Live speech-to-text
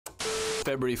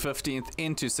February 15th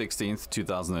into 16th,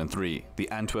 2003, the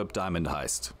Antwerp Diamond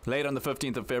heist. Late on the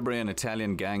 15th of February, an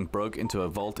Italian gang broke into a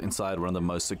vault inside one of the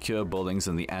most secure buildings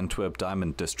in the Antwerp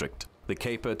Diamond district. The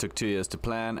caper took 2 years to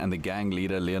plan, and the gang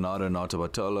leader Leonardo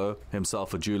Notarbartolo,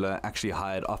 himself a jeweler, actually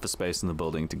hired office space in the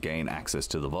building to gain access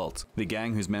to the vault. The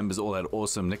gang, whose members all had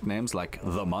awesome nicknames like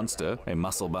The Monster, a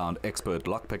muscle-bound expert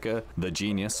lockpicker, The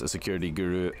Genius, a security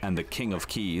guru, and the King of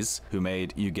Keys, who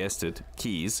made, you guessed it,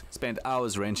 keys, spent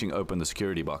hours wrenching open the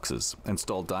security boxes and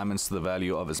stole diamonds to the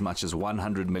value of as much as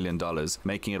 $100 million,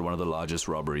 making it one of the largest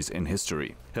robberies in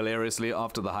history. Hilariously,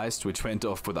 after the heist, which went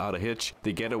off without a hitch,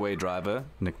 the getaway driver,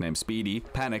 nicknamed Speedy,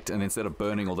 panicked and instead of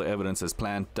burning all the evidence as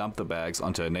planned, dumped the bags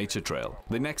onto a nature trail.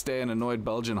 The next day, an annoyed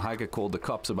Belgian hiker called the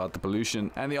cops about the pollution,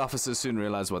 and the officers soon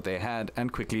realized what they had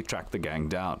and quickly tracked the gang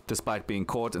down. Despite being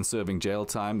caught and serving jail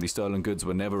time, the stolen goods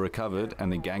were never recovered,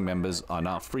 and the gang members are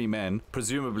now free men,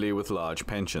 presumably with large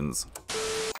pensions.